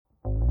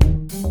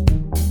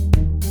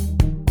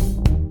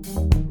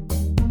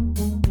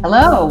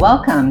Hello,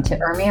 welcome to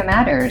Urmia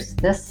Matters.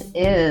 This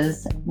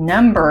is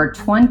number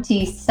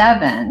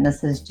 27.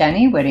 This is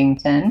Jenny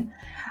Whittington,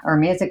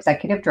 Urmia's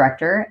Executive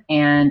Director.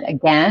 And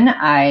again,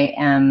 I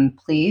am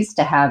pleased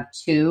to have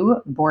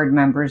two board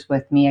members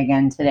with me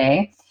again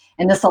today.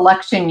 In this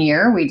election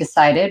year, we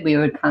decided we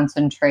would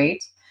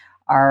concentrate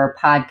our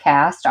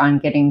podcast on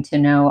getting to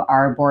know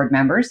our board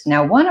members.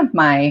 Now, one of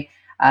my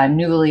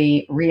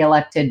newly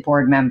re-elected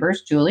board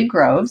members, Julie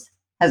Groves,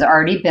 has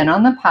already been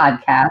on the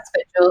podcast.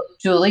 But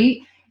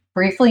Julie,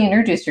 briefly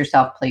introduce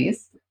yourself,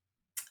 please.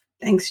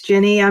 Thanks,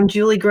 Jenny. I'm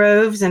Julie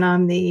Groves, and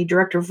I'm the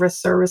Director of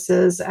Risk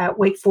Services at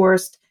Wake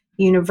Forest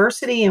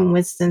University in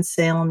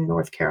Winston-Salem,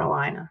 North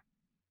Carolina.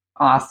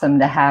 Awesome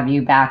to have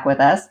you back with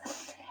us.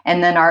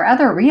 And then our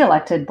other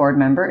re-elected board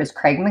member is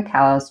Craig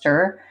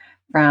McAllister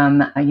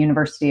from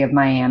University of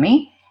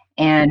Miami.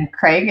 And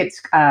Craig,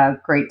 it's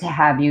great to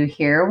have you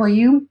here. Will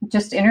you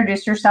just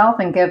introduce yourself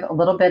and give a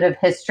little bit of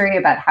history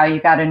about how you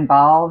got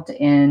involved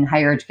in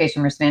higher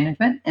education risk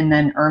management, and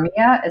then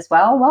Urmia as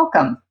well?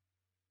 Welcome.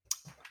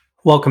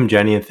 Welcome,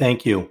 Jenny, and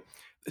thank you.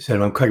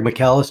 So I'm Craig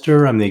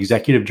McAllister. I'm the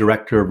Executive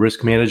Director of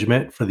Risk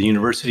Management for the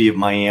University of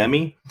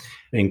Miami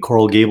in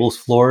Coral Gables,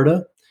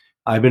 Florida.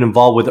 I've been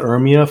involved with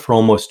Urmia for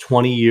almost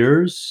 20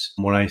 years.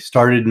 When I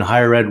started in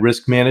higher ed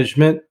risk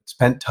management,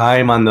 spent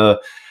time on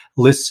the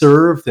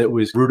listserv that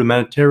was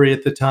rudimentary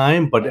at the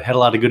time, but it had a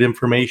lot of good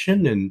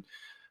information, and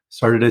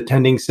started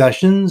attending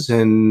sessions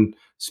and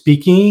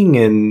speaking,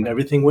 and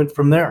everything went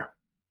from there.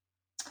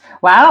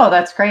 Wow,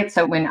 that's great.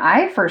 So when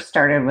I first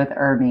started with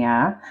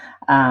Urmia,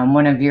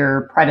 one of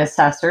your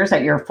predecessors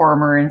at your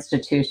former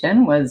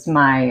institution was an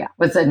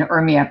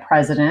Urmia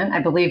president. I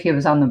believe he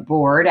was on the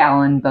board,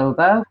 Alan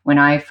Bova, when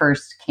I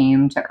first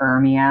came to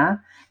Urmia.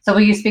 So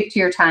will you speak to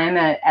your time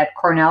at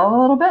Cornell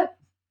a little bit?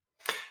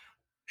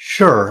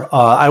 Sure.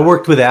 I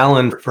worked with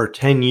Alan for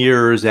 10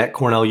 years at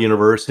Cornell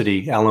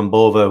University. Alan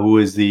Bova, who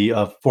is the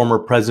former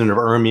president of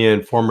Urmia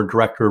and former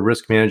director of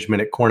risk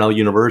management at Cornell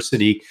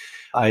University.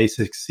 I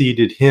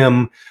succeeded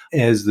him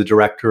as the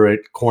director at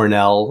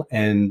Cornell,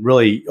 and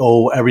really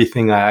owe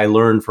everything I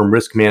learned from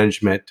risk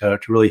management to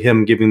really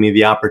him giving me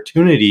the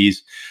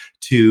opportunities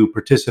to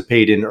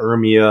participate in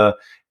Urmia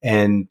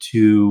and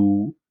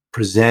to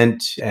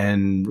present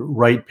and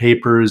write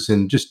papers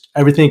and just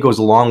everything that goes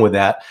along with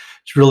that.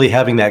 It's really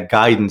having that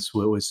guidance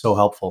was so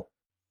helpful.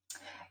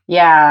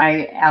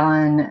 Yeah,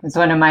 Alan is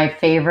one of my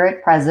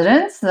favorite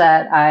presidents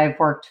that I've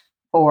worked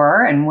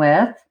for and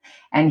with.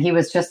 And he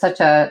was just such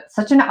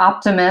an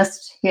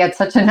optimist. He had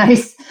such a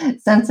nice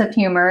sense of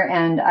humor.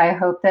 And I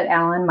hope that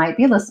Alan might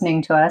be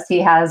listening to us. He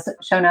has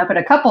shown up at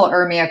a couple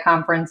Urmia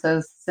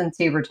conferences since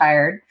he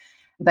retired.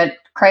 But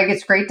Craig,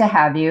 it's great to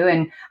have you.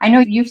 And I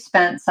know you've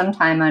spent some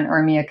time on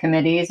Urmia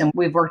committees, and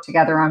we've worked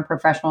together on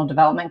professional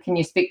development. Can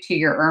you speak to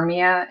your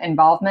Urmia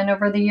involvement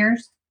over the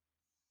years?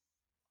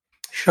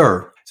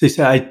 Sure.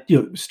 So I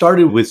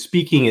started with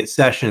speaking at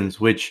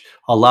sessions, which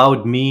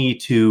allowed me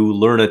to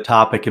learn a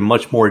topic in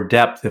much more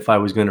depth if I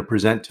was going to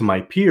present to my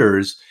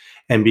peers,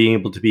 and being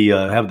able to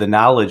have the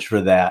knowledge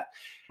for that,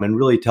 and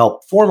really to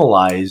help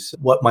formalize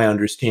what my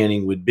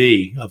understanding would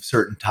be of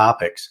certain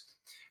topics.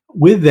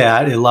 With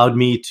that, it allowed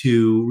me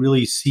to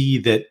really see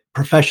that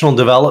professional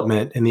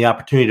development and the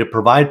opportunity to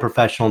provide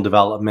professional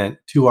development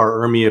to our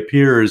Urmia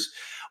peers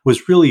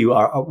was really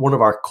one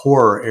of our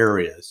core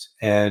areas.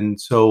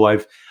 And so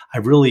I've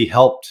really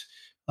helped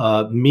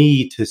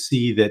me to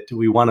see that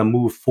we want to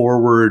move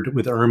forward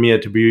with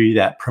Urmia to be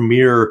that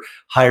premier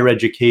higher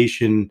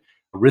education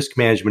risk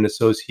management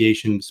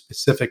association,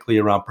 specifically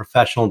around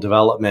professional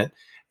development,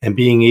 and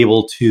being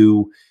able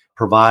to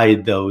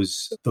provide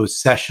those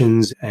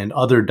sessions and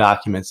other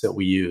documents that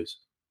we use.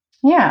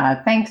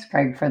 Yeah, thanks,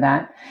 Craig, for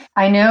that.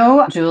 I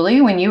know,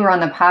 Julie, when you were on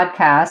the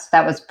podcast,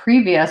 that was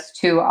previous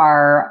to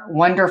our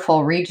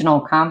wonderful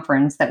regional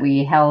conference that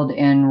we held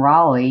in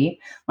Raleigh,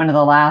 one of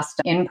the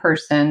last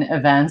in-person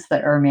events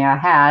that Urmia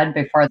had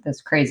before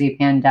this crazy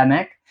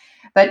pandemic.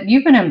 But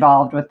you've been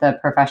involved with the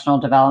professional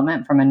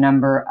development from a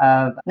number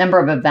of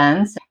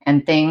events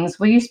and things.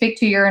 Will you speak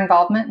to your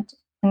involvement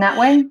in that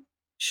way?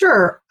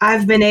 Sure.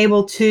 I've been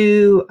able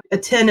to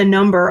attend a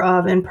number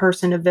of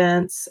in-person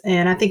events,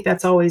 and I think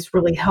that's always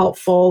really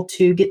helpful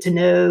to get to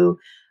know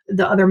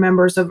the other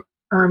members of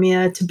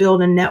Urmia, to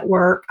build a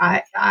network.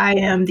 I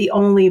am the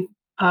only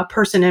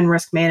person in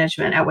risk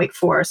management at Wake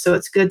Forest, so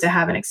it's good to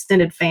have an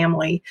extended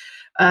family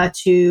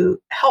to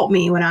help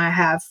me when I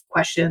have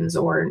questions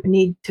or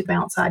need to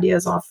bounce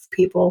ideas off of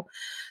people.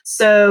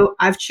 So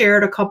I've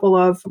chaired a couple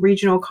of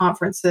regional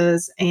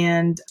conferences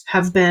and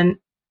have been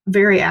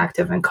very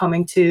active in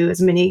coming to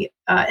as many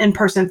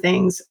in-person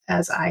things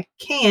as I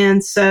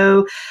can.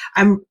 So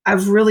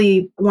I've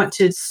really want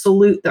to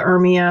salute the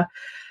Urmia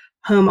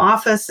home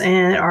office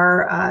and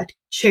our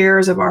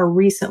chairs of our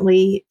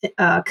recently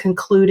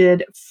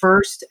concluded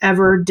first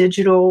ever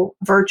digital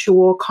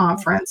virtual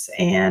conference.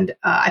 And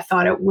I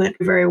thought it went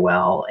very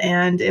well.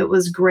 And it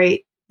was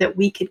great that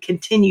we could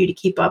continue to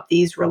keep up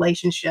these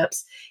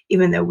relationships,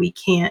 even though we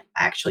can't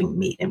actually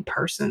meet in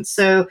person.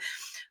 So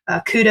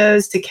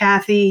kudos to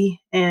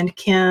Kathy and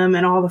Kim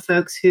and all the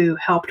folks who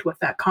helped with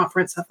that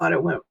conference. I thought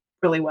it went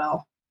really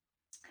well.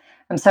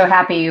 I'm so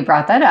happy you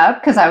brought that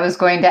up because I was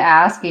going to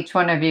ask each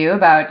one of you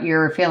about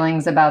your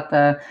feelings about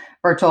the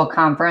virtual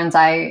conference.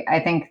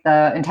 I think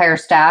the entire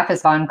staff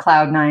is on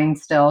cloud nine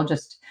still.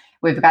 Just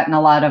we've gotten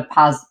a lot of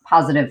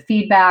positive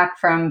feedback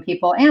from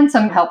people and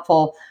some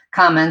helpful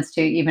comments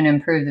to even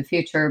improve the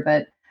future.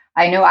 But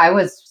I know I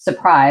was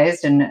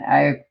surprised, and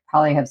I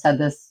probably have said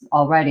this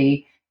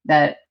already,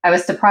 that I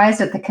was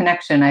surprised at the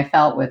connection I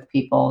felt with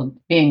people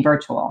being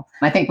virtual.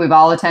 I think we've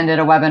all attended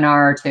a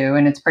webinar or two,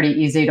 and it's pretty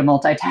easy to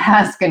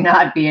multitask and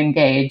not be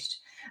engaged.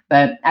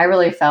 But I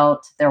really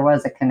felt there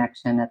was a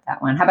connection at that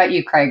one. How about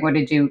you, Craig? How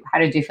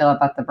did you feel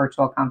about the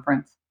virtual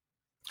conference?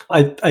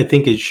 I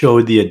think it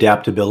showed the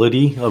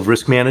adaptability of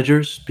risk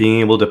managers being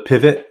able to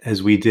pivot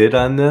as we did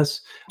on this.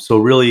 So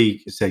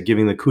really,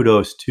 giving the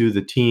kudos to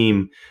the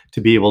team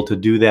to be able to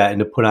do that and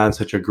to put on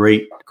such a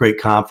great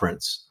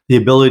conference. The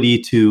ability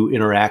to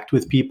interact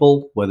with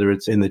people, whether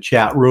it's in the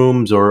chat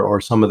rooms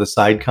or some of the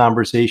side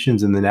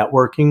conversations in the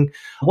networking,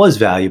 was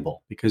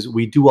valuable because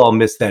we do all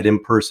miss that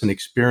in-person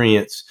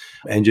experience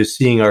and just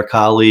seeing our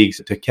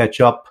colleagues to catch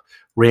up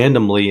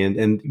randomly.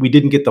 And we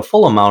didn't get the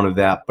full amount of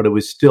that, but it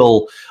was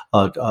still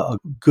a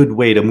good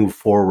way to move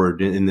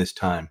forward in this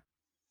time.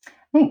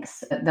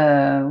 Thanks.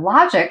 The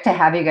logic to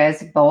have you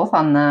guys both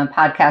on the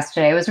podcast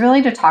today was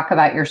really to talk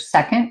about your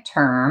second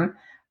term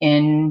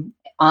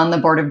on the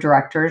board of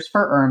directors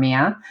for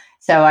URMIA.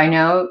 So I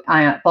know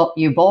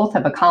you both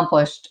have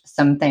accomplished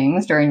some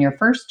things during your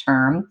first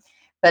term,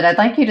 but I'd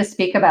like you to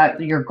speak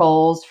about your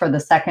goals for the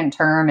second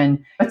term.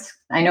 And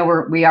I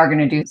know we are going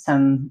to do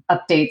some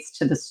updates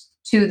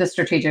to the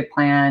strategic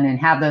plan and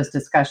have those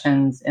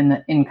discussions in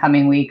the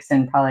incoming weeks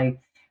and probably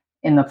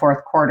in the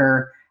fourth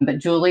quarter. But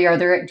Julie,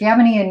 do you have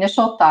any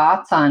initial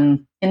thoughts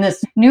on, in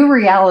this new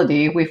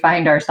reality we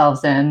find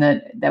ourselves in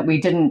that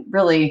we didn't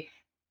really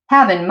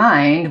have in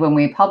mind when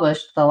we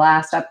published the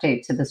last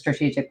update to the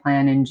strategic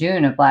plan in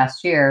June of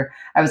last year?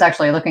 I was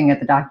actually looking at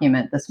the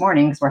document this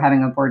morning because we're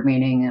having a board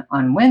meeting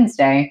on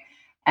Wednesday,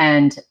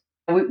 and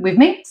we've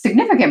made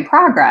significant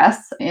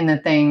progress in the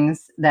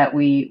things that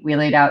we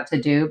laid out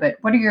to do. But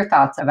what are your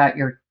thoughts about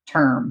your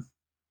term?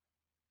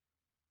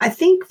 I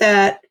think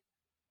that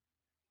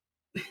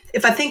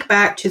if I think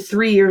back to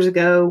 3 years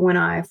ago when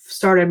I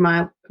started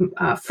my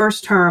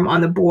first term on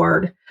the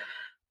board,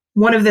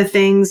 one of the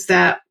things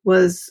that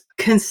was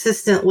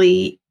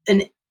consistently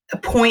a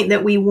point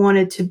that we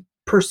wanted to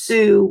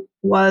pursue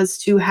was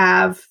to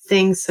have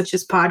things such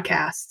as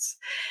podcasts.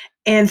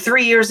 And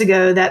 3 years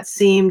ago, that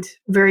seemed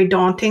very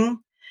daunting.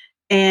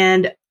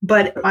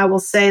 But I will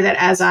say that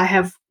as I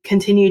have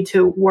continued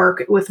to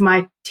work with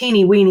my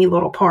teeny weeny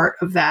little part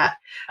of that,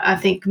 I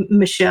think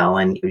Michelle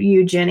and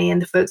you, Jenny, and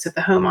the folks at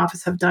the home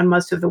office have done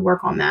most of the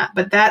work on that.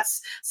 But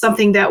that's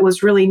something that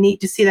was really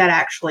neat to see that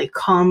actually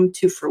come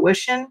to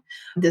fruition.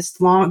 These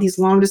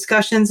long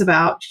discussions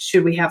about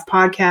should we have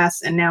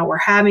podcasts, and now we're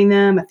having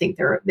them. I think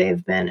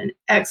they've been an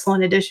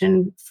excellent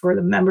addition for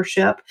the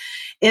membership.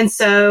 And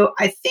so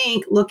I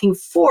think looking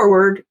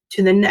forward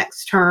to the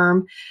next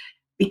term,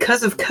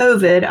 because of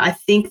COVID, I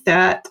think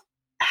that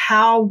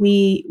how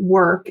we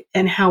work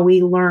and how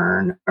we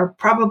learn are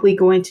probably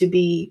going to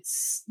be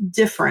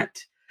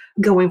different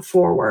going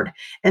forward.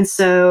 And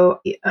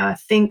so I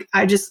think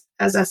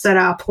as I said,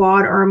 I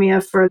applaud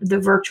URMIA for the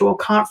virtual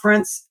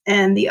conference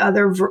and the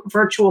other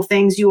virtual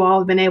things you all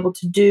have been able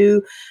to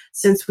do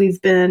since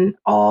we've been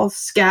all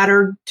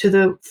scattered to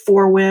the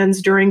four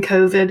winds during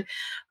COVID.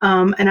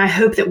 And I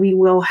hope that we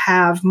will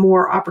have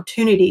more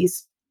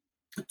opportunities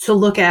to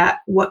look at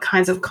what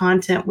kinds of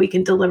content we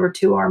can deliver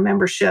to our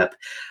membership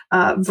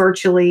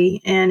virtually,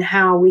 and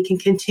how we can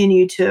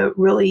continue to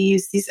really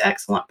use these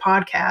excellent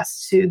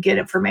podcasts to get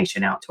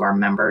information out to our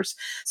members.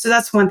 So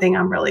that's one thing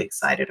I'm really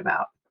excited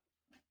about.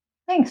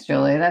 Thanks,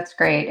 Julie. That's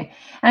great.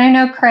 And I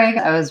know, Craig,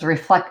 I was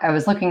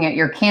looking at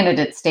your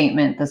candidate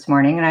statement this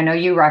morning, and I know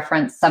you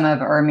referenced some of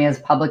URMIA's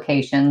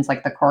publications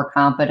like the core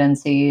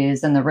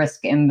competencies and the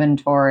risk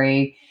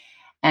inventory.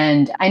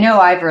 And I know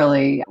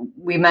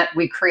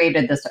we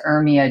created this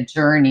URMIA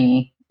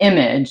journey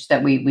image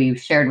that we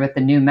shared with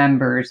the new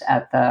members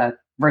at the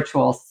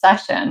virtual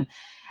session.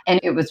 And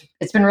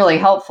it's been really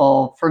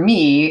helpful for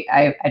me.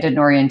 I did an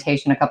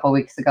orientation a couple of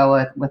weeks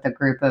ago with a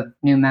group of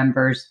new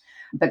members.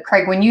 But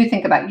Craig, when you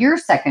think about your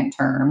second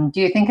term,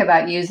 do you think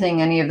about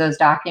using any of those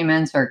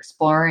documents or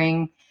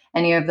exploring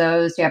any of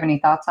those? Do you have any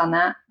thoughts on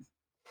that?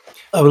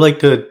 I would like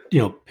to,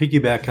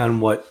 piggyback on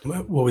what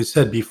was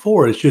said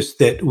before. It's just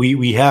that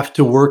we have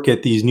to work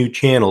at these new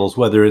channels,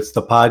 whether it's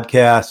the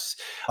podcasts,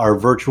 our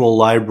virtual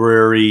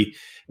library,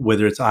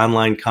 whether it's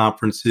online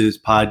conferences,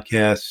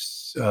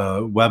 podcasts,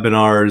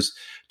 webinars,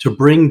 to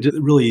bring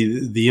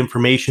really the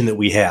information that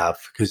we have,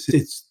 because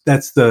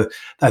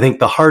I think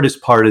the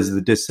hardest part is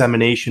the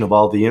dissemination of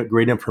all the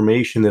great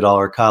information that all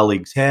our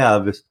colleagues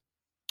have.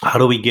 How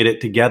do we get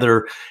it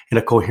together in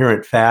a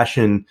coherent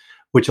fashion,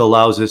 which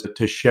allows us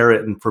to share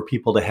it and for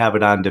people to have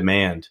it on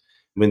demand?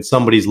 When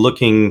somebody's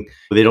looking,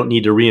 they don't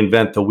need to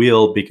reinvent the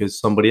wheel because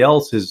somebody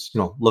else has,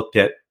 looked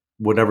at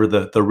whatever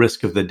the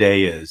risk of the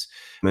day is.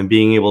 And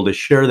being able to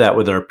share that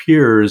with our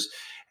peers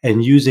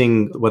and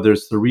using, whether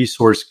it's the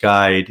resource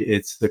guide,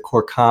 it's the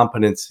core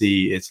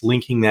competency, it's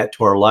linking that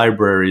to our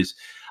libraries.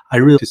 I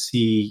really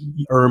see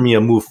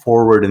URMIA move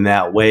forward in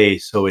that way.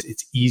 So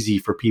it's easy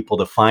for people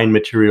to find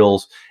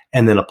materials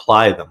and then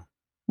apply them.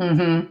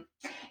 Mm-hmm.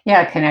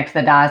 Yeah, connect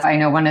the dots. I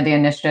know one of the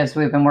initiatives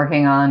we've been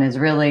working on is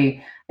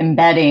really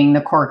embedding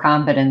the core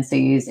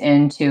competencies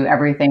into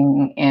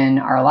everything in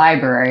our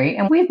library.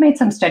 And we've made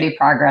some steady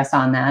progress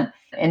on that.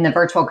 In the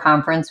virtual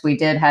conference, we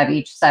did have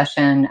each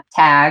session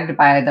tagged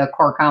by the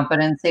core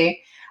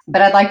competency.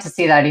 But I'd like to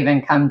see that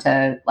even come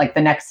to like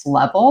the next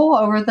level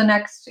over the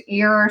next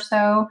year or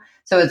so.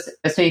 So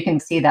you can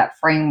see that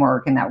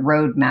framework and that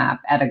roadmap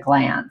at a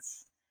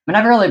glance. And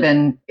I've really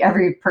been,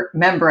 every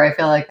member I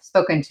feel like I've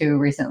spoken to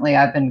recently,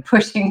 I've been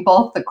pushing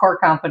both the core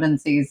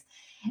competencies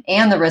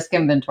and the risk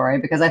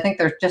inventory because I think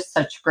they're just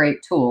such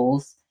great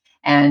tools.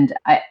 And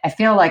I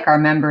feel like our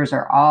members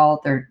are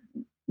all,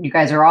 you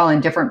guys are all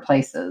in different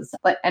places.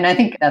 And I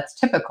think that's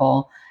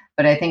typical.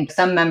 But I think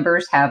some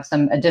members have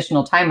some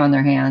additional time on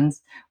their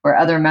hands where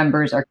other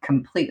members are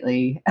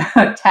completely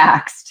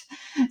taxed.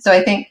 So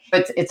I think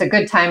it's a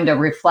good time to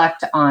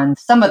reflect on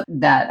some of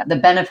that, the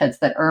benefits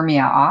that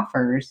URMIA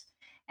offers,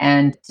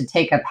 and to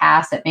take a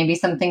pass at maybe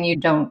something you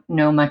don't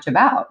know much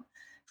about.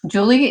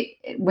 Julie,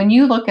 when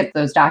you look at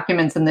those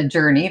documents and the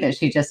journey that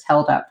she just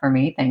held up for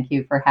me, thank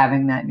you for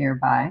having that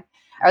nearby.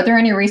 Are there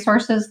any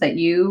resources that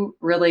you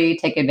really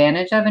take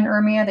advantage of in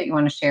URMIA that you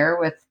want to share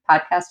with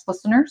podcast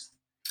listeners?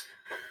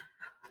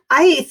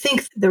 I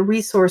think the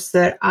resource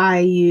that I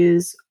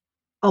use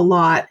a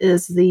lot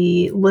is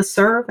the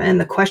listserv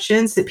and the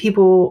questions that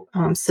people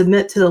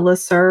submit to the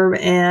listserv.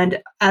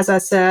 And as I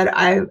said,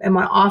 I am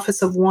an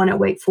office of one at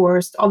Wake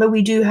Forest, although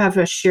we do have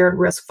a shared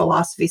risk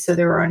philosophy. So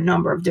there are a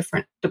number of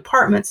different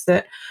departments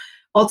that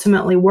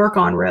ultimately work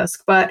on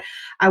risk. But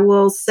I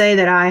will say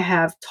that I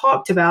have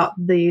talked about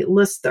the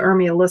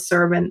URMIA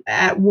listserv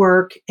at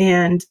work,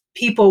 and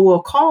people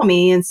will call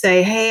me and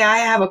say, hey, I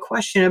have a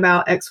question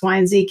about X, Y,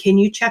 and Z. Can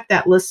you check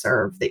that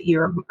listserv that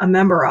you're a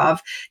member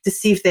of to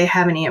see if they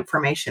have any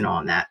information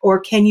on that? Or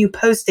can you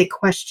post a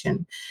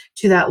question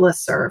to that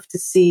listserv to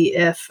see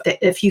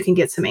if you can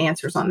get some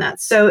answers on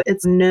that? So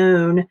it's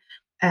known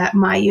at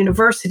my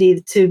university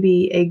to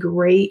be a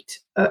great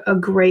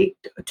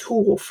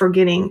tool for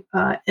getting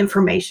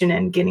information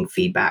and getting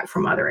feedback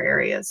from other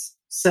areas.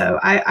 So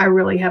I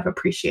really have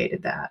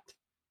appreciated that.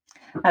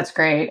 That's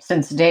great.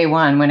 Since day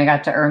one, when I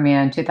got to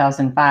URMIA in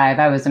 2005,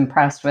 I was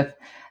impressed with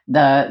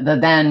the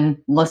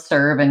then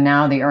listserv and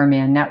now the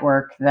URMIA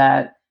network,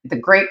 that the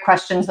great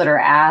questions that are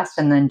asked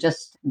and then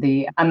just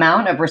the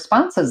amount of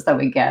responses that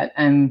we get.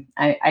 And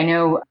I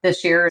know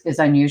this year is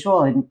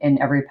unusual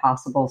in every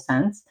possible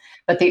sense,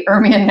 but the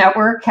URMIA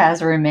network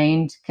has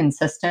remained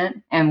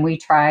consistent, and we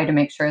try to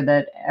make sure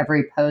that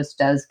every post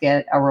does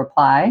get a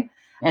reply.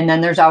 And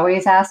then there's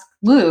always Ask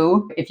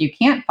Lou if you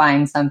can't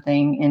find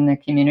something in the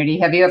community.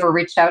 Have you ever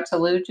reached out to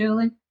Lou,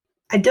 Julie?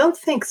 I don't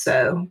think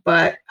so,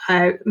 but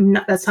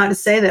that's not to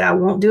say that I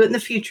won't do it in the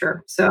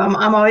future. So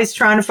I'm always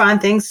trying to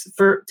find things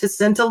to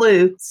send to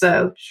Lou.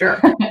 So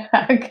sure.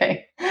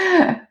 Okay.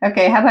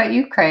 How about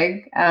you,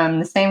 Craig?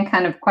 The same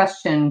kind of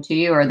question to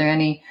you. Are there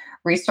any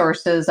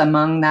resources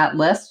among that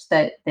list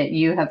that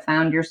you have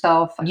found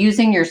yourself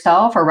using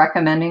yourself or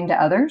recommending to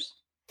others?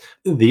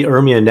 The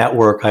URMIA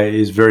network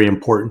is very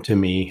important to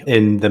me.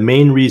 And the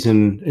main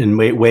reason and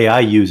way I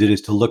use it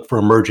is to look for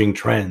emerging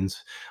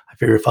trends. I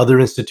figure if other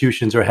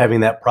institutions are having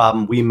that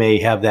problem, we may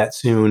have that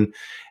soon.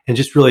 And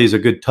just really is a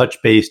good touch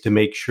base to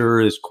make sure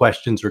as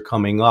questions are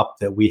coming up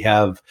that we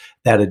have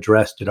that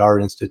addressed at our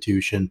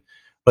institution.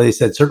 But they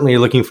said, certainly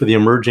looking for the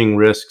emerging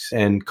risks,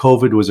 and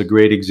COVID was a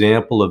great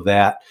example of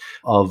that,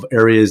 of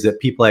areas that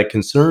people had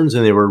concerns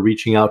and they were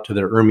reaching out to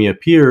their URMIA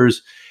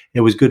peers.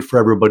 It was good for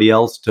everybody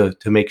else to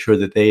make sure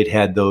that they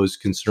had those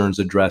concerns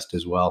addressed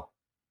as well.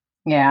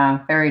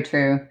 Yeah, very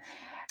true.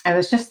 I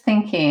was just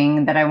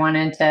thinking that I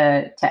wanted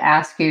to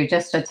ask you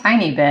just a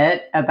tiny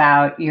bit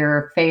about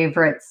your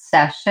favorite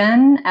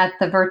session at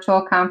the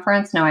virtual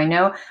conference. Now, I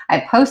know I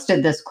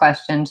posted this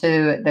question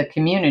to the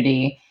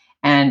community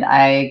and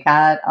I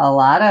got a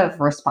lot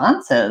of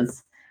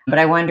responses, but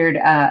I wondered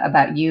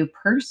about you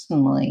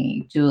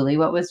personally, Julie.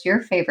 What was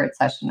your favorite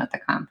session at the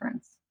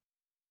conference?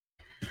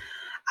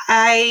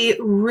 I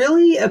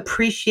really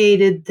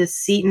appreciated the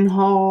Seton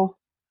Hall,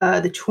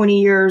 the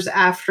 20 years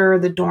after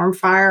the dorm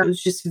fire. It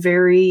was just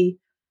very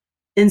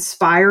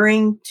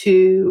inspiring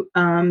to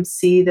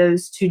see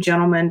those two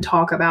gentlemen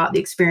talk about the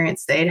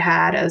experience they'd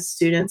had as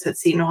students at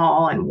Seton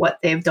Hall and what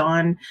they've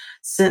done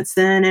since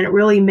then. And it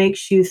really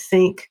makes you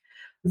think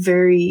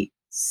very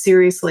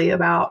seriously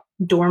about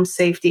dorm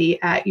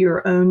safety at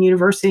your own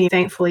university.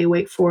 Thankfully,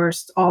 Wake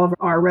Forest, all of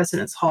our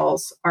residence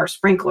halls are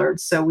sprinklered,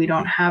 so we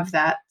don't have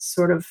that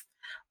sort of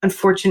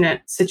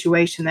unfortunate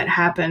situation that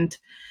happened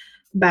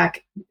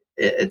back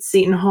at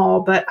Seton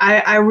Hall. But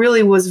I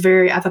really was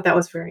I thought that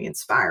was very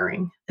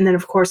inspiring. And then,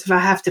 of course, if I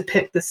have to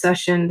pick the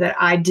session that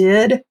I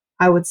did,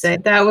 I would say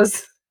that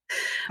was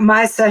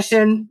my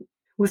session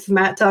with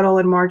Matt Tuttle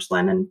and Marge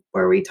Lennon,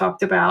 where we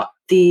talked about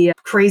the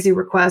crazy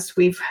requests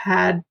we've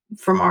had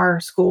from our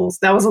schools.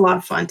 That was a lot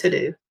of fun to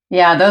do.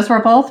 Yeah, those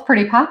were both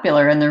pretty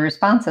popular in the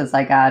responses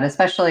I got,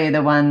 especially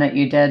the one that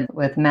you did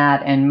with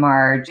Matt and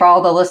Marge. For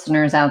all the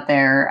listeners out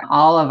there,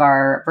 all of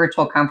our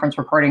virtual conference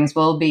recordings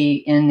will be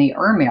in the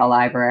URMIA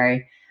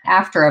library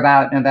after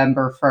about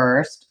November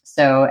 1st.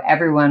 So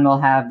everyone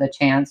will have the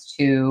chance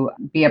to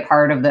be a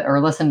part of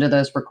or listen to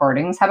those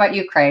recordings. How about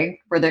you, Craig?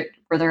 Were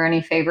there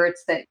any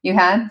favorites that you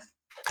had?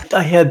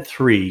 I had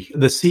 3.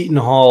 The Seton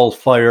Hall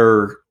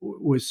fire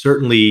was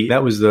certainly,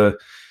 that was the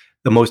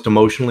most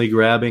emotionally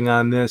grabbing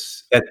on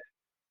this.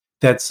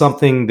 That's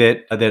something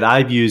that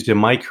I've used in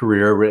my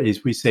career,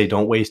 is we say,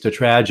 don't waste a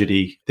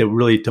tragedy, that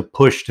really to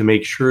push to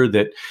make sure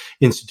that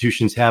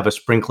institutions have a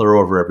sprinkler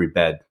over every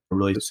bed,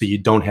 really, so you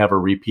don't have a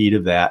repeat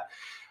of that.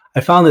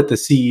 I found that the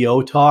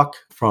CEO talk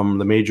from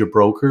the major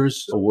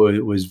brokers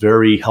was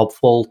very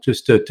helpful,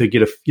 just to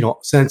get a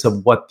sense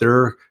of what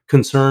their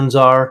concerns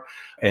are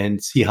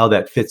and see how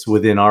that fits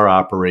within our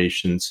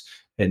operations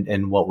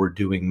and what we're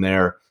doing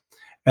there.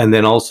 And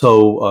then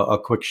also a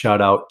quick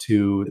shout out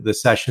to the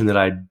session that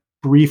I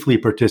briefly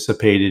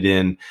participated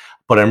in,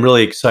 but I'm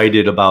really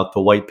excited about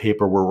the white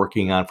paper we're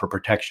working on for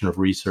protection of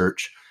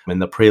research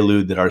and the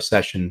prelude that our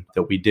session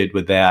that we did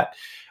with that.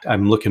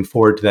 I'm looking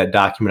forward to that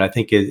document. I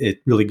think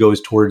it really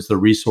goes towards the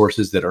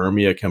resources that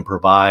URMIA can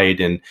provide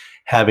and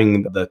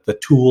having the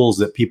tools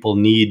that people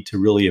need to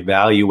really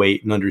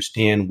evaluate and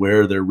understand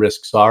where their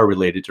risks are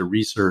related to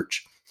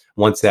research.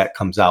 Once that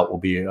comes out, will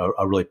be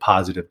a really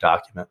positive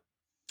document.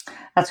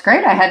 That's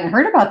great. I hadn't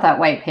heard about that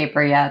white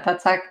paper yet.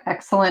 That's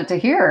excellent to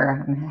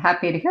hear. I'm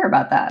happy to hear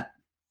about that.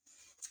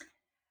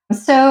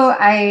 So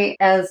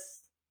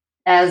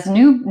as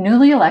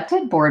newly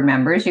elected board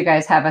members, you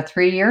guys have a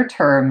 3-year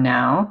term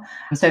now.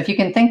 So if you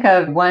can think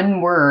of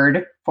one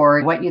word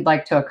for what you'd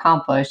like to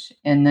accomplish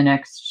in the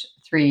next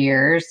 3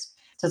 years,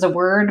 does a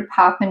word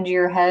pop into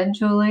your head,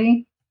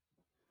 Julie?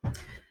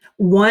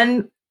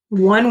 One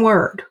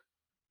word.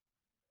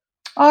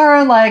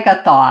 Or like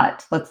a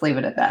thought. Let's leave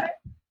it at that.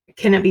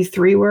 Can it be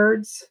 3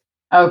 words?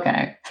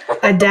 Okay.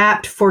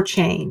 Adapt for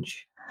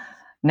change.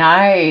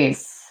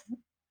 Nice.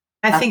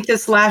 I think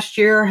this last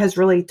year has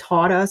really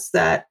taught us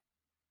that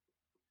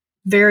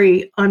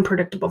very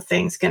unpredictable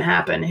things can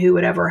happen. Who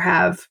would ever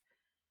have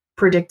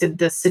predicted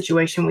this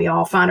situation we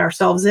all find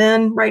ourselves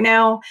in right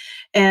now?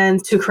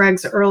 And to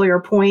Craig's earlier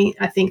point,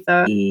 I think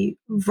the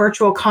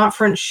virtual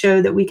conference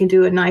showed that we can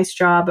do a nice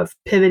job of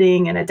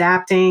pivoting and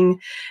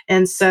adapting.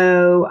 And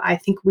so I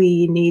think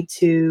we need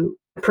to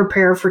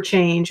prepare for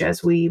change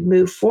as we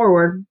move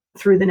forward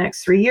through the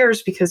next 3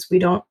 years, because we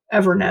don't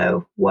ever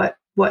know what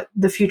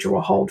the future will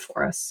hold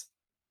for us.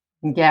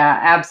 Yeah,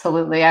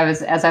 absolutely.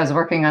 As I was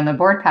working on the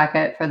board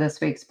packet for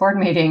this week's board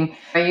meeting,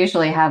 I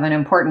usually have an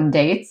important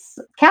dates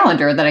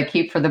calendar that I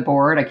keep for the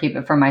board. I keep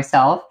it for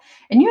myself.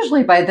 And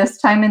usually by this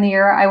time in the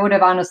year, I would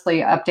have honestly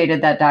updated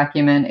that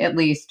document at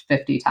least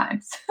 50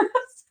 times.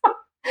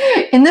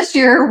 In this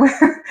year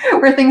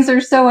where things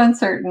are so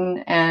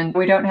uncertain and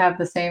we don't have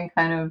the same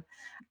kind of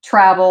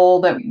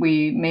travel that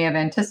we may have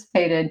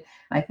anticipated,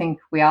 I think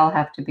we all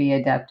have to be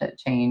adept at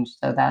change.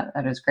 So that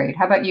is great.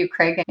 How about you,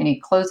 Craig? Any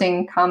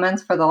closing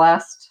comments for the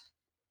last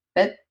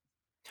bit?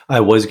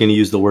 I was going to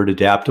use the word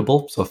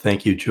adaptable, so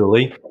thank you,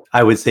 Julie.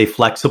 I would say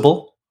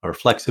flexible or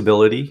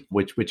flexibility,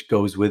 which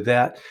goes with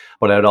that.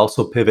 But I'd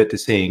also pivot to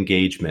say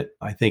engagement.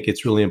 I think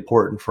it's really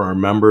important for our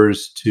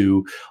members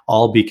to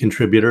all be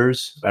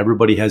contributors.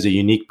 Everybody has a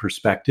unique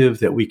perspective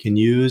that we can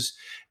use.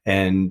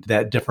 And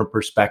that different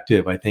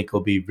perspective, I think,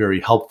 will be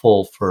very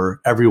helpful for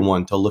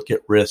everyone to look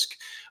at risk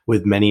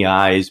with many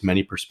eyes,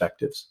 many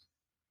perspectives.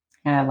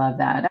 I love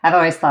that. I've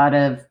always thought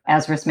of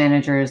as risk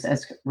managers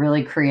as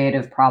really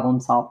creative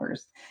problem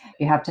solvers.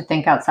 You have to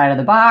think outside of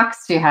the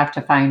box. You have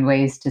to find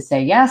ways to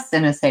say yes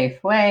in a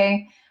safe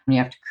way. You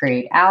have to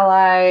create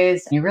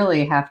allies. You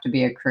really have to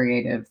be a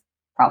creative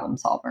problem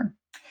solver.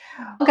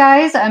 Well,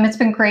 guys, it's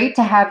been great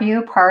to have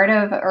you part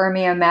of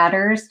URMIA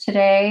Matters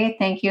today.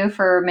 Thank you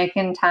for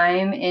making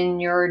time in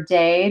your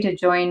day to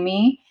join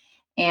me.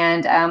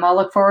 And I'll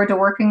look forward to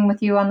working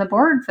with you on the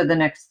board for the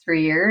next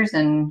 3 years.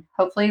 And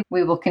hopefully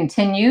we will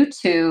continue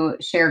to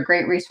share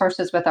great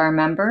resources with our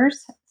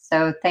members.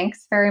 So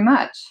thanks very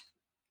much.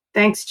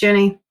 Thanks,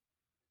 Jenny.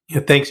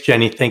 Yeah, thanks,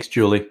 Jenny. Thanks,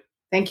 Julie.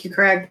 Thank you,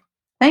 Craig.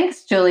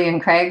 Thanks, Julie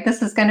and Craig.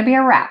 This is going to be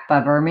a wrap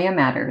of URMIA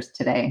Matters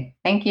today.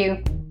 Thank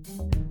you.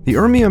 The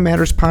URMIA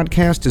Matters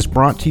podcast is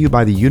brought to you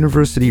by the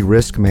University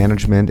Risk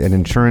Management and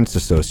Insurance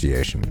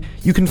Association.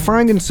 You can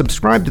find and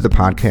subscribe to the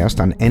podcast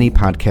on any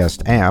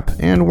podcast app,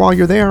 and while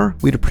you're there,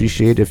 we'd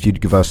appreciate if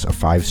you'd give us a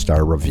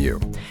 5-star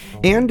review.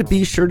 And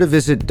be sure to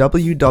visit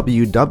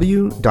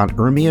www.urmia.org.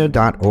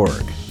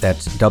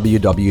 That's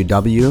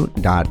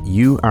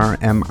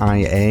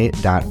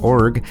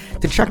www.urmia.org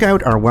to check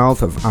out our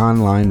wealth of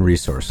online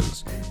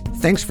resources.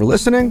 Thanks for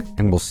listening,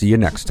 and we'll see you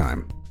next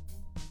time.